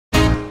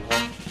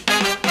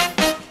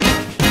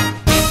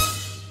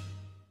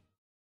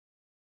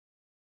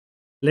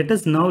Let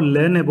us now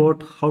learn about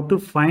how to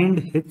find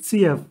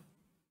HCF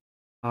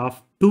of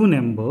two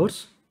numbers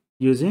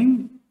using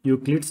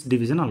Euclid's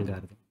division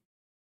algorithm.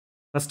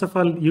 First of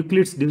all,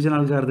 Euclid's division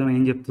algorithm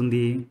em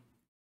cheptundi?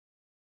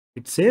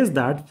 It says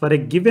that for a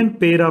given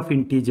pair of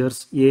integers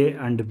a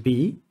and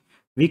b,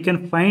 we can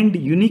find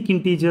unique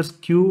integers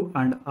q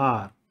and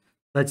r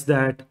such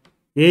that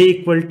a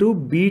equal to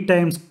b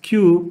times q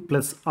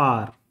plus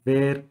r,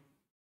 where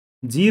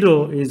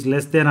 0 is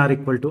less than or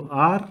equal to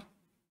r,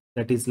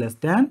 that is less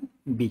than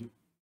b.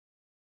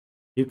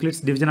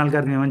 Euclid's division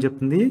algorithm em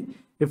cheptundi?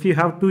 If you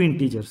have two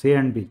integers a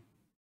and b,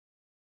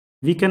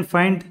 we can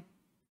find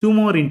two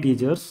more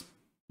integers,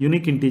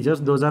 unique integers,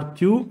 those are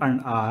q and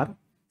r,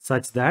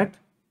 such that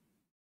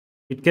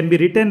it can be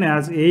written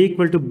as a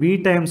equal to b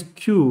times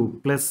q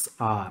plus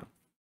r,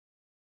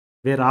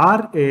 where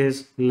r is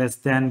less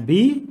than b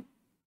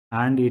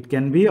and it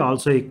can be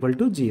also equal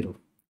to 0.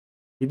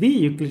 ఇది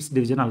Euclid's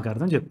division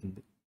algorithm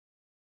చెప్తుంది.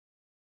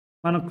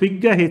 మనం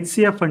క్విక్గా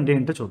HCF అంటే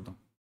ఏంటో చూద్దాం.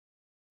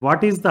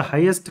 What is the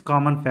highest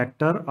common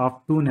factor of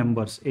two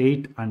numbers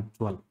 8 and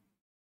 12?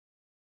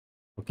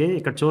 Okay,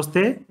 ఇక్కడ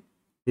చూస్తే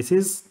this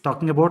is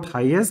talking about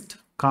highest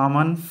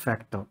common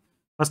factor.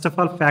 First of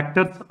all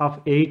factors of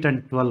 8 and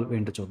 12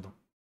 ఏంటో చూద్దాం.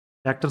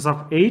 Factors of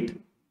 8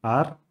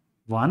 are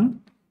 1,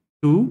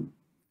 2,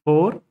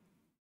 4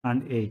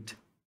 and 8.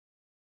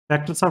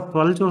 Factors of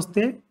 12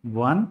 చూస్తే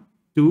 1,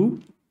 2,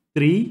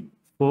 3,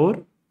 4,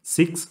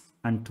 6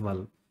 and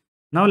 12.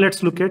 Now let's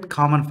look at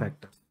common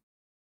factors.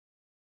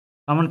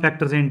 Common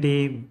factors ఏంటి?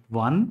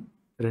 1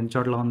 రెండు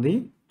చోట్ల ఉంది,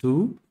 2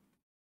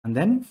 and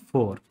then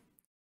 4.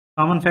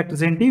 Common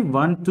factors ఏంటి?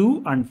 1, 2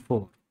 and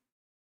 4.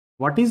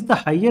 What is the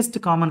highest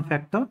common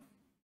factor?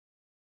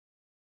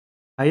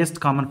 Highest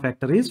common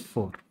factor is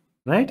 4.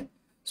 Right?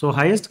 So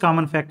highest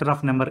common factor of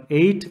number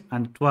 8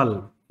 and 12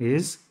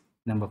 is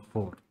number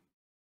 4.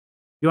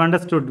 You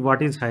understood what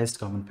is highest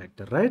common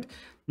factor, right?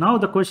 Now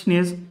the question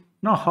is,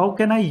 now how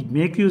can I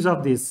make use of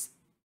this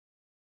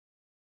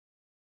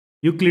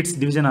Euclid's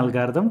division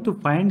algorithm to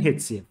find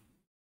HCF?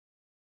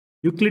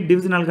 Euclid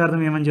division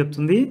algorithm ఏమని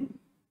చెప్తుంది?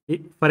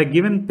 For a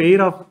given pair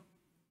of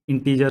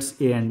integers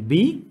a and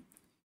b,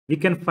 we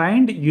can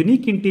find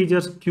unique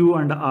integers q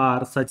and r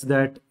such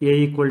that a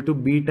equal to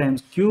b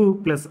times q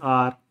plus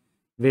r,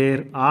 where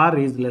r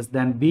is less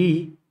than b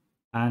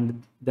and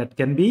that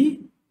can be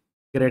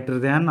greater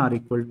than or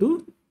equal to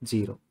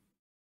 0.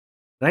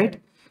 Right?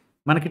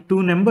 మనకి two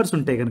numbers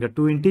ఉంటాయి కనుక,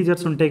 two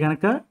integers ఉంటాయి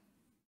కనుక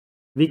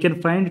we can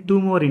find two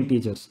more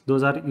integers.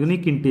 Those are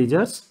unique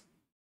integers.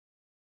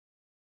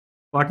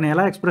 వాటిని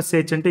ఎలా express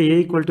చేయొచ్చు అంటే a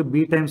equal to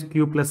b times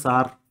q plus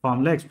r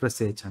ఫామ్లో ఎక్స్ప్రెస్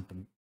చేయొచ్చు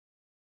అంటుంది.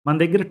 మన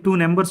దగ్గర two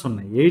numbers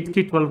ఉన్నాయి.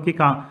 8కి 12కి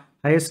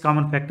హైయెస్ట్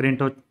కామన్ ఫ్యాక్టర్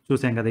ఏంటో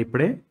చూసాం కదా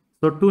ఇప్పుడే.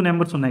 సో two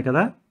numbers ఉన్నాయి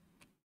కదా.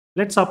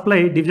 Let's apply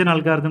division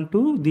algorithm to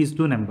these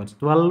two numbers,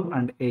 12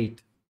 and 8.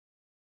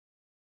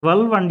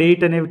 12 and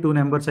 8 అనేవి two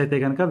numbers అయితే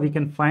కనుక we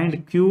can find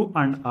q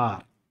and r.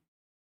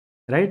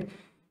 Right?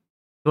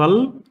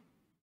 12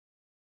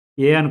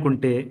 a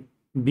అనుకుంటే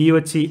b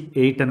వచ్చి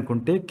 8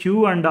 అనుకుంటే q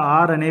and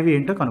r అనేవి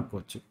ఏంటో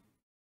కనుక్కోవచ్చు.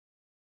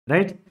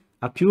 రైట్?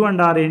 ఆ q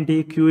and r ఏంటి?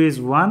 q is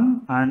 1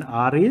 and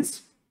r is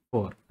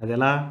 4. అది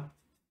ఎలా?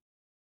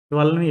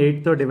 12ని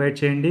 8తో డివైడ్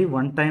చేయండి.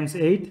 1 times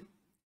 8.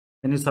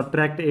 When you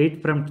subtract 8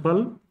 from 12,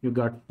 you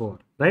got 4,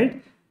 right?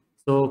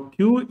 So q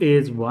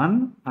is 1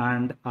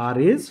 and r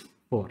is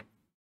 4,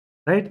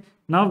 right?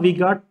 Now we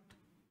got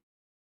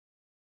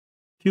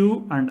q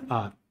and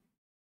r.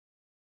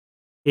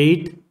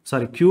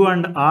 Q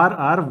and r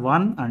are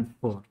 1 and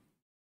 4,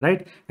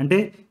 right? అంటే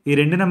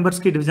ఈ రెండు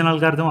నెంబర్స్కి division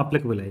algorithm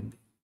applicable అయింది,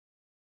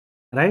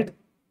 right?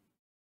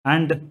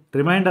 And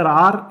remainder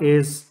r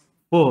is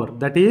 4,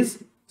 that is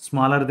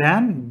smaller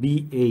than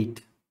b8.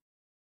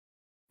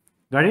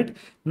 Got it?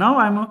 Now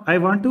I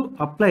want to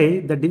apply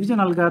the division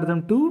algorithm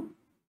to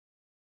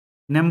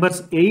numbers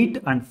 8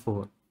 and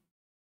 4.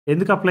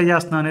 ఎందుకు apply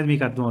చేస్తున్నాం అనేది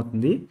మీకు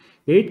అర్థమవుతుంది.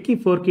 8కి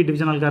 4కి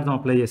డివిజన్ అల్గారిథం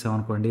అప్లై చేసాం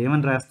అనుకోండి,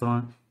 ఏమని రాస్తాం?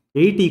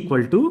 8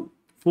 equal to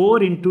 4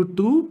 into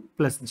 2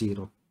 plus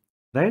 0.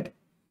 Right?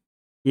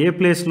 ఏ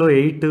ప్లేస్లో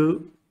 8,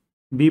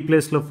 బి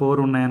ప్లేస్లో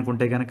 4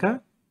 ఉన్నాయనుకుంటే కనుక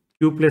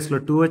క్యూ ప్లేస్లో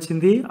 2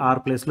 వచ్చింది,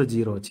 ఆర్ ప్లేస్లో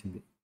 0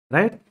 వచ్చింది.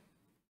 Right?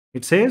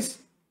 It says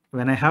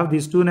when I have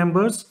these two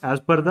numbers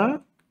as per the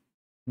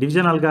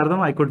division algorithm,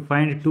 I could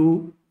find two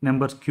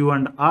numbers q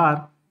and r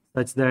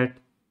such that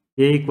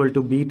a equal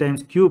to b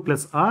times q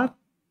plus r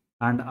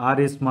and r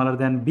is smaller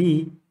than b.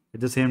 At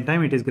the same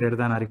time, it is greater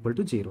than or equal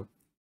to 0.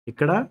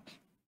 Ikkada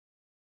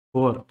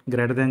 4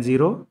 greater than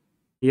 0.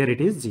 Here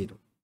it is 0.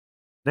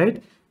 Right?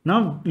 Now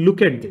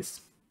look at this.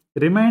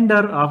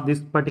 Remainder of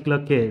this particular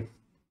case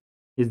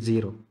is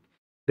 0.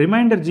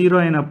 Remainder 0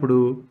 అయినప్పుడు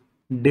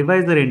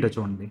divisor ఏంటో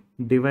చూడండి.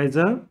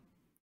 Divisor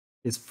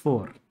is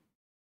 4.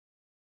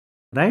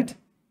 Right?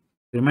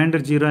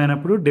 Reminder 0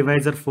 అయినప్పుడు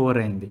divisor 4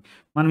 అయింది.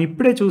 మనం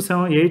ఇప్పుడే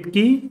చూసాం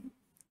 8కి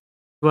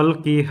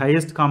 12కి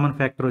highest common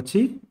factor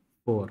వచ్చి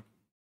 4.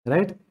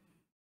 Right?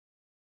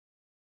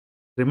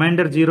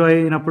 Reminder 0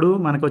 అయినప్పుడు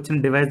మనకు వచ్చిన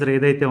డివైజర్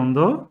ఏదైతే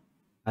ఉందో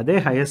అదే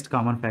హైయెస్ట్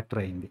కామన్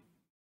ఫ్యాక్టర్ అయింది.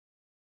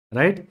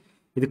 రైట్?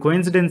 ఇది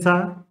కోయిన్సిడెన్సా?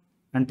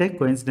 అంటే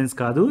కోఇన్సిడెన్స్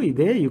కాదు,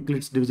 ఇదే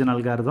యూక్లిడ్స్ డివిజన్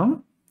అల్గారిథం.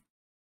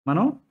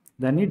 మనం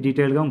దాన్ని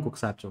డీటెయిల్గా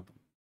ఇంకొకసారి చూద్దాం.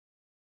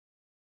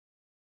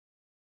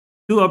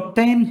 To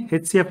obtain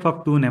HCF of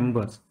two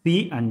numbers C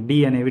and D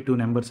అనేవి టూ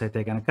నెంబర్స్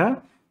అయితే కనుక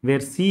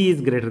wear C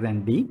is greater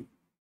than D.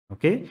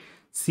 Okay,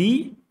 C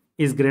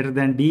is greater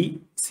than D,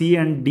 C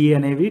and D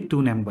అనేవి టూ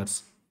నెంబర్స్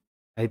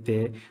అయితే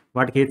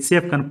వాటికి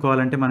హెచ్సిఎఫ్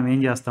కనుక్కోవాలంటే మనం ఏం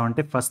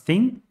చేస్తామంటే first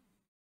thing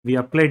we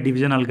apply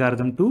division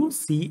algorithm to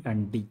C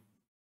and D.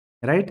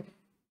 Right,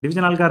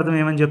 division algorithm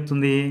ఏమని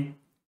చెప్తుంది,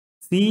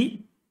 C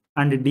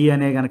and D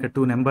అనే కనుక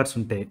టూ నెంబర్స్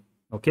ఉంటాయి.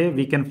 Okay,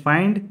 we can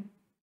find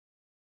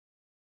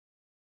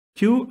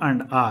Q and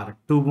R,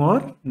 two more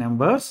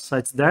numbers,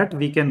 such that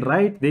we can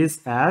write this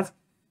as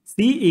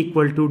C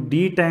equal to D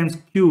times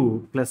Q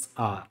plus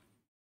R,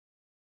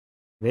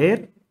 where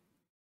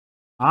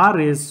R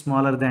is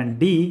smaller than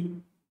D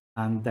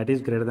and that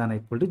is greater than or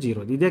equal to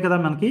 0. ఇదే కదా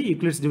మనకి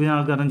Euclid's division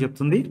algorithm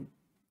చెప్తుంది,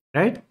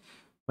 right.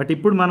 But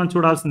ఇప్పుడు మనం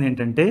చూడాల్సింది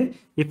ఏంటంటే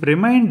if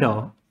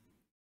reminder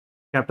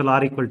capital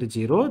R equal to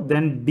 0,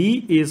 then D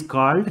is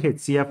called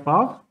HCF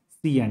of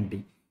C and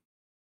D.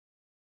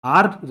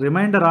 Are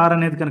reminder are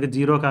అనేది కనుక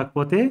 0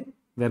 కాకపోతే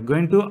we are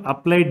going to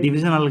apply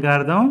division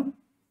algorithm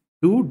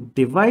to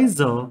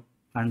divisor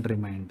and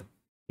remainder.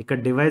 ఇక్కడ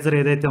divisor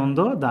ఏదైతే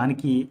ఉందో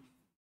దానికి,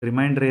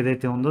 రిమైండర్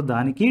ఏదైతే ఉందో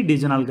దానికి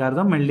డివిజన్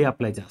అల్గారిథం మళ్ళీ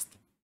అప్లై చేస్తాం.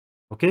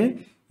 ఓకే,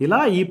 ఇలా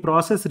ఈ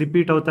ప్రాసెస్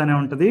రిపీట్ అవుతూనే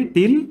ఉంటుంది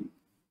till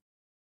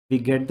we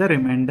get the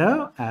remainder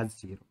as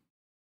 0.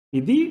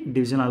 ఇది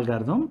division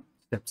algorithm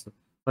steps.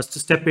 First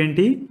step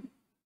ఏంటి,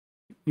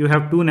 యూ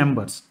హ్యావ్ టూ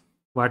నెంబర్స్,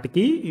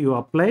 వాటికి you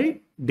apply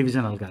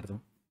division algorithm.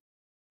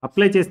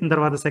 Apply చేసిన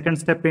తర్వాత సెకండ్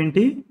స్టెప్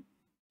ఏంటి,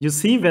 you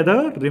see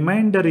whether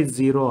remainder is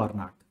 0 are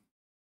not.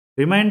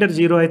 Reminder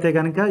 0 అయితే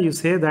కనుక you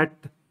say that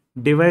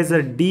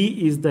divisor D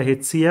is the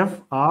HCF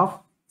of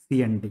C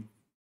and D.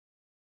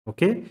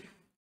 Okay,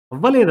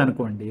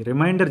 అవ్వలేదనుకోండి,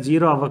 reminder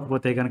 0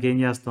 అవ్వకపోతే కనుక ఏం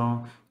చేస్తాం,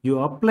 you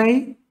apply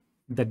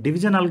the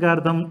division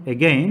algorithm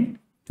again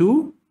to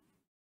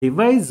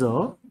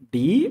divisor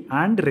D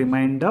and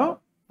remainder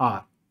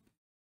R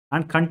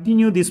and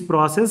continue this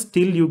process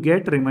till you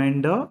get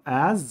remainder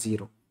as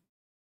 0.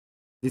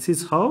 This is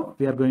how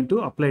we are going to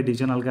apply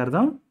division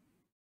algorithm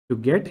to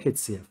get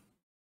HCF.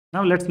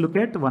 Now let's look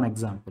at one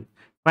example.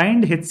 Find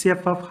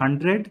HCF of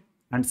 100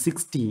 and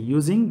 60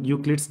 using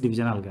Euclid's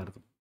division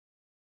algorithm.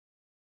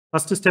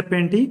 First step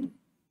enti,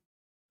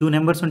 two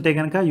numbers unte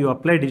ganaka you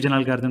apply division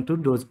algorithm to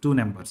those two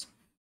numbers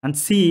and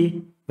see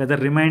whether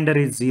remainder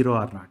is 0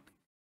 or not.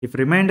 If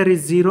remainder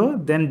is 0,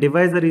 then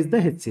divisor is the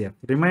HCF.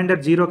 Remainder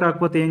 0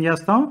 కాకపోతే ఏం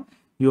చేస్తాం,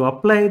 you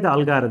apply the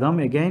algorithm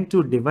again to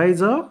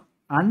divisor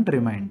and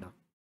remainder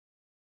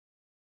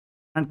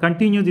and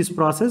continue this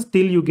process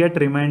till you get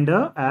remainder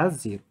as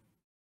 0.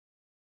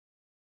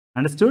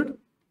 Understood?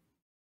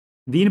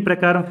 దీని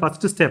ప్రకారం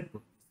first step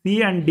C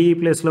and D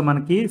ప్లేస్లో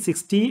మనకి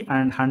 60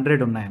 and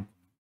 100 ఉన్నాయి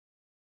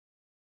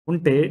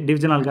ఉంటే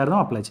division algorithm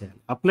apply చేయాలి.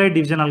 Apply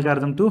division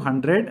algorithm to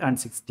 100 and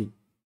 60.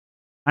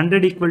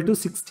 100 equal to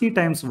 60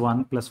 times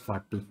 1 plus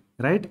 40,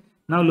 right?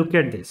 Now look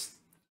at this.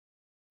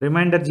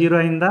 Remainder 0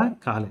 అయిందా,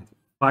 కాలేదు.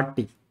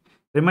 40.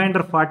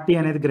 Remainder 40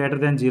 అనేది greater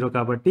than 0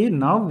 కాబట్టి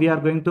now we are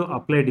going to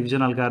apply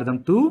division algorithm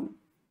to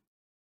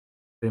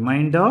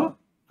remainder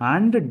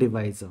and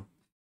divisor.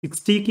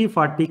 60కి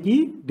 40కి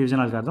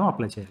division algorithm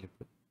apply చేయాలి.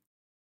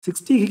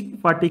 60కి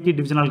 40కి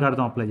division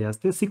algorithm apply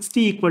చేస్తే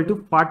 60 equal to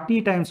 40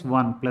 times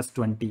 1 plus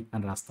 20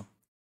 అని రాస్తాం.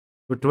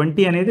 ఇప్పుడు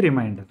 20 అనేది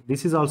reminder,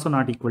 this is also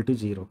not equal to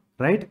 0,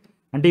 right.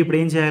 అంటే ఇప్పుడు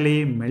ఏం చేయాలి,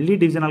 మళ్ళీ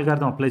డివిజన్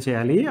అల్గారిథం అప్లై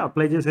చేయాలి.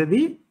 అప్లై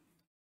చేసేది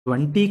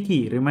 20కి,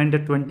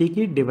 reminder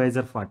 20కి,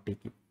 divisor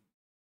 40కి.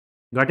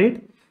 Got it?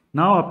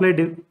 Now apply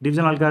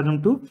division algorithm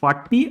to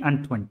 40 and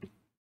 20.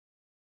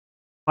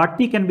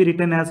 40 can be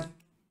written as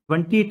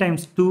 20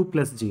 times 2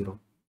 plus 0.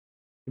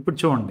 ఇప్పుడు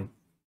చూడండి,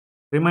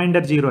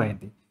 రిమైండర్ 0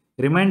 అయింది.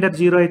 రిమైండర్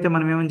 0 అయితే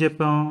మనం ఏమని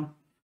చెప్పాం,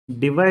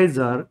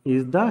 డివైజర్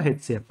ఈజ్ ద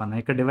హెచ్సిఎఫ్ అన్న.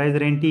 ఇక్కడ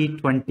డివైజర్ ఏంటి,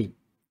 20.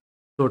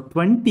 సో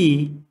 20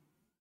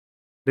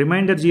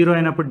 రిమైండర్ 0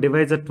 అయినప్పుడు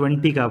డివైజర్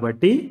 20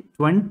 కాబట్టి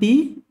 20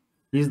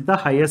 is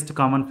the highest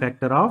common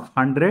factor of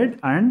 100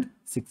 and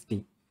 60.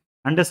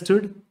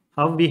 Understood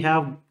how we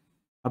have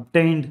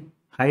obtained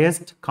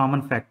highest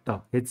common factor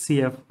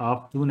HCF of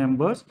two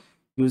numbers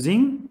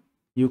using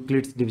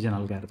Euclid's division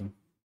algorithm?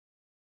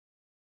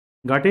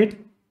 Got it?